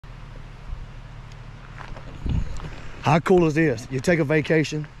How cool is this? You take a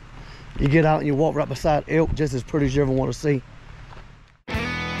vacation, you get out and you walk right beside elk, just as pretty as you ever want to see.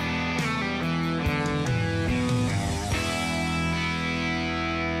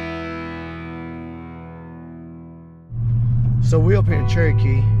 So we're up here in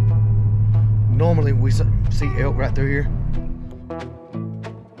Cherokee. Normally we see elk right through here.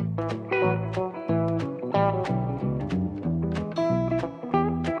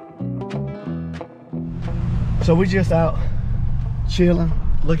 So we just out chilling,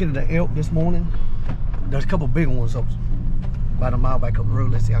 looking at the elk this morning. There's a couple big ones up about a mile back up the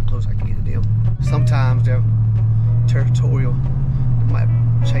road. Let's see how close I can get to them. Sometimes they're territorial. They might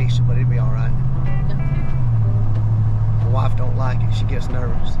chase you, but it'll be all right. My wife don't like it. She gets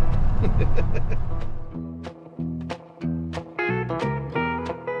nervous.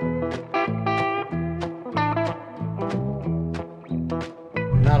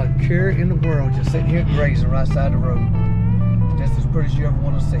 Not a care in the world, just sitting here grazing right side the road. Just as pretty as you ever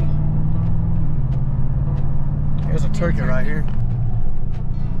want to see. There's a turkey right here.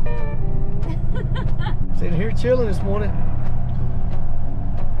 Sitting here chilling this morning.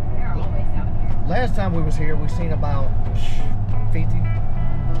 They're always out here. Last time we was here, we seen about 50.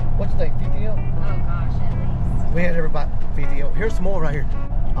 What you think, 50 elk? Oh gosh, at least. We had about 50 elk. Here's some more right here.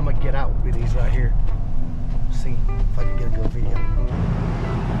 I'm gonna get out with these right here. See if I can get a good video.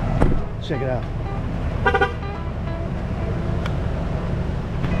 Check it out.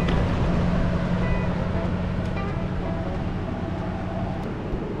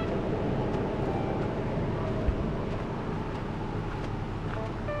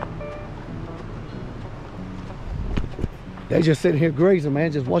 They just sitting here grazing,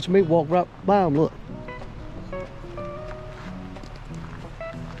 man. Just watch me walk right by them. Look.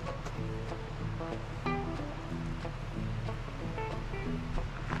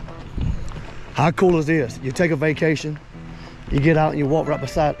 How cool is this? You take a vacation, you get out and you walk right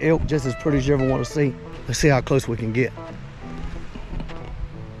beside elk, just as pretty as you ever want to see. Let's see how close we can get.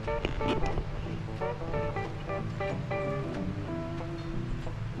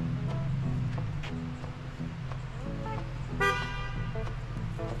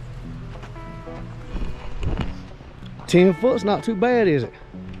 Ten foot's not too bad, is it?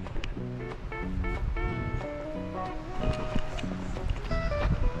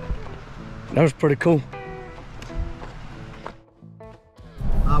 That was pretty cool.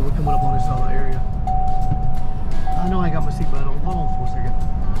 We're coming up on this other area. I know I ain't got my seatbelt on. Hold on for a second.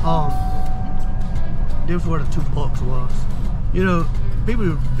 This is where the 2 bucks was. You know,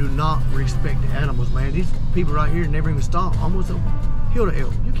 people do not respect the animals, man. These people right here never even stop. Almost kill the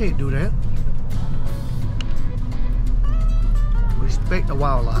elk. You can't do that. Respect the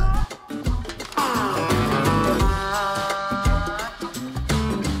wildlife.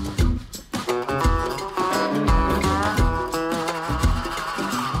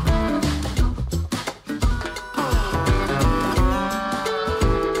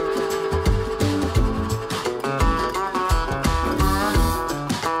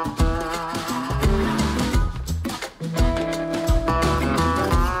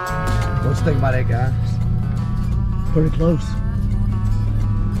 What you think about that, guys? Pretty close.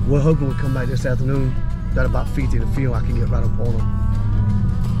 We're hoping we'll come back this afternoon. Got about 50 to field. I can get right up on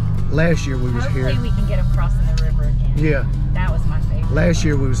them. Last year we was here. Hopefully we can get them crossing the river again. Yeah. That was my favorite. Last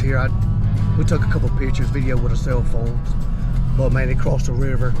year we was here. We took a couple pictures, video with our cell phones. But man, they crossed the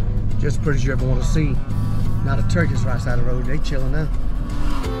river. Just as pretty as you ever want to see. Now the turkeys right side of the road. They chilling now.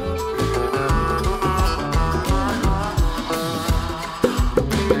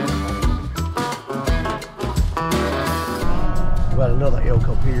 Got another elk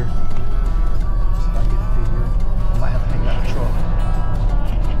up here. See if I can get the video. I might have to hang out the truck.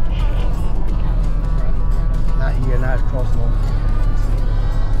 Not here, now it's crossing on.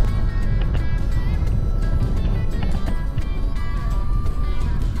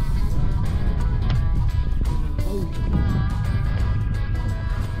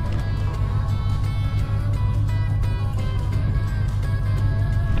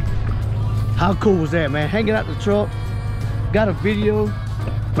 How cool was that, man? Hanging out the truck. Got a video,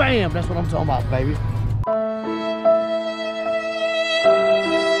 bam, that's what I'm talking about, baby.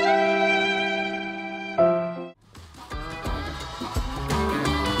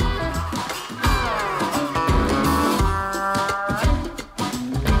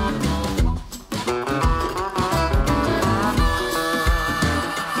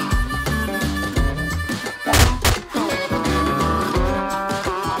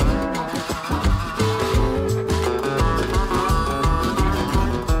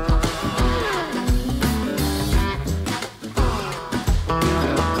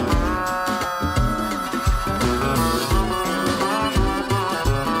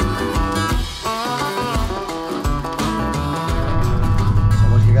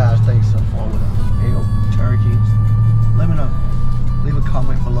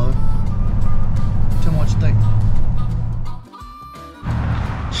 comment below. Tell me what you think.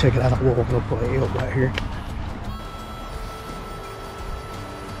 Check it out, we're walking up on an elk right here.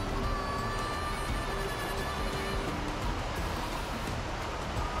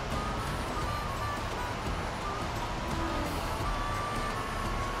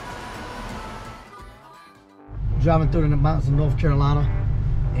 Driving through the mountains of North Carolina,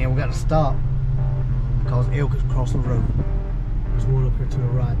 and we got to stop because elk is crossing the road. There's one up here to the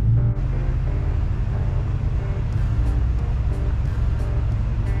right.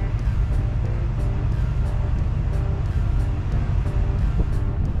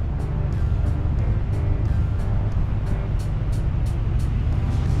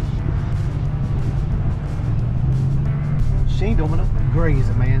 She ain't doing no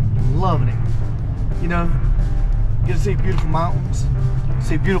grazing, man. Loving it. You know, get to see beautiful mountains,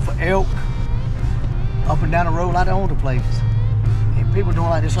 see beautiful elk up and down the road like all the place. And people doing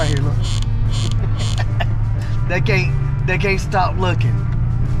like this right here, look. they can't stop looking.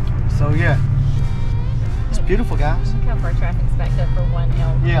 So yeah, it's beautiful, guys. Look how far traffic's backed up for one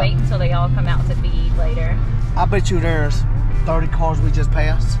elk. Yeah. Wait until they all come out to feed later. I bet you there's 30 cars we just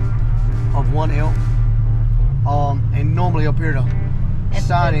passed of one elk. And normally up here to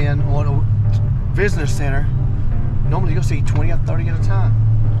sign in or the visitor center, normally you'll see 20 or 30 at a time.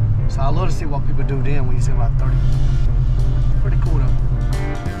 So I love to see what people do then when you see about 30. Pretty cool though.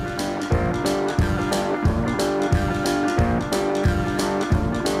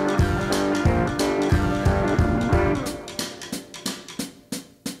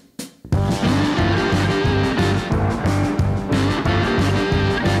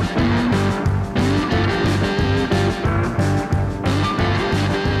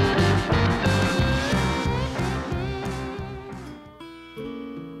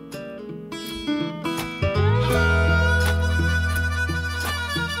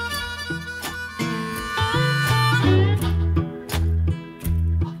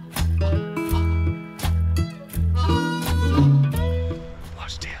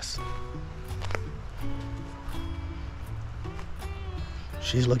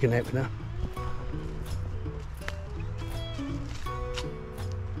 She's looking at me now.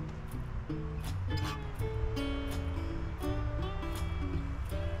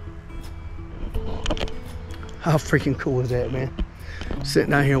 How freaking cool is that, man?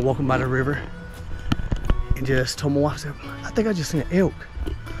 Sitting out here and walking by the river and just told my wife, I said, I think I just seen an elk.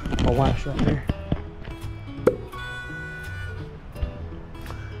 My wife's right there.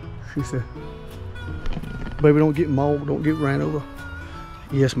 She said, baby, don't get mauled, don't get ran over.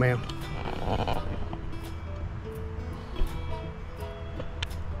 Yes, ma'am.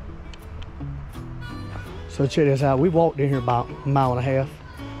 So check this out. We walked in here about a mile and a half.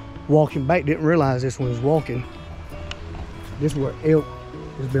 Walking back, didn't realize this when we was walking. This is where elk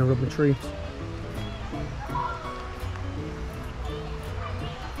has been rubbing trees.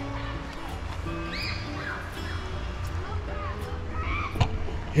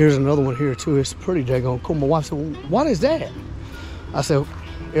 Here's another one here too. It's pretty daggone cool. My wife said, well, what is that? I said,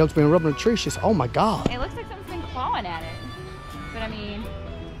 elk's been rubbing a tree. She said, oh my God. It looks like someone's been clawing at it. But I mean,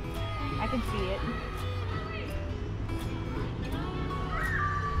 I can see it.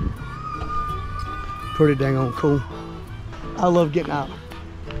 Pretty dang on cool. I love getting out.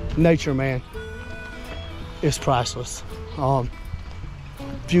 Nature, man. It's priceless.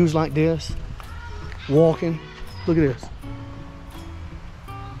 Views like this, walking. Look at this.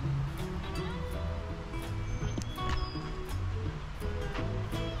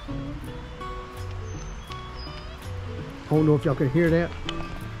 I don't know if y'all can hear that.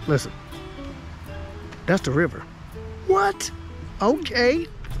 Listen, that's the river. What? Okay.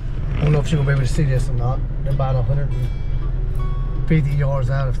 I don't know if you're gonna be able to see this or not. They're about 150 yards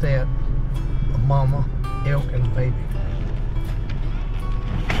out of that. A mama, elk, and a baby.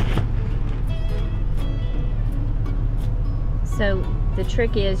 So the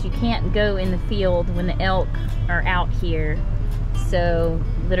trick is you can't go in the field when the elk are out here. So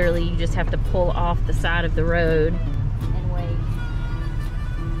literally you just have to pull off the side of the road and wait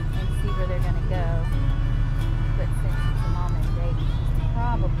and see where they're gonna go. But since it's a mom and baby, she's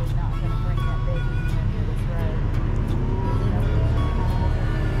probably not gonna bring that baby into this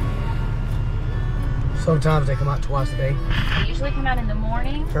road. Sometimes they come out twice a day. They usually come out in the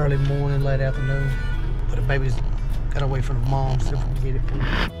morning. Early morning, late afternoon. But the baby's gotta wait for the mom so we can get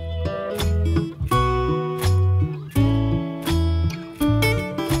it.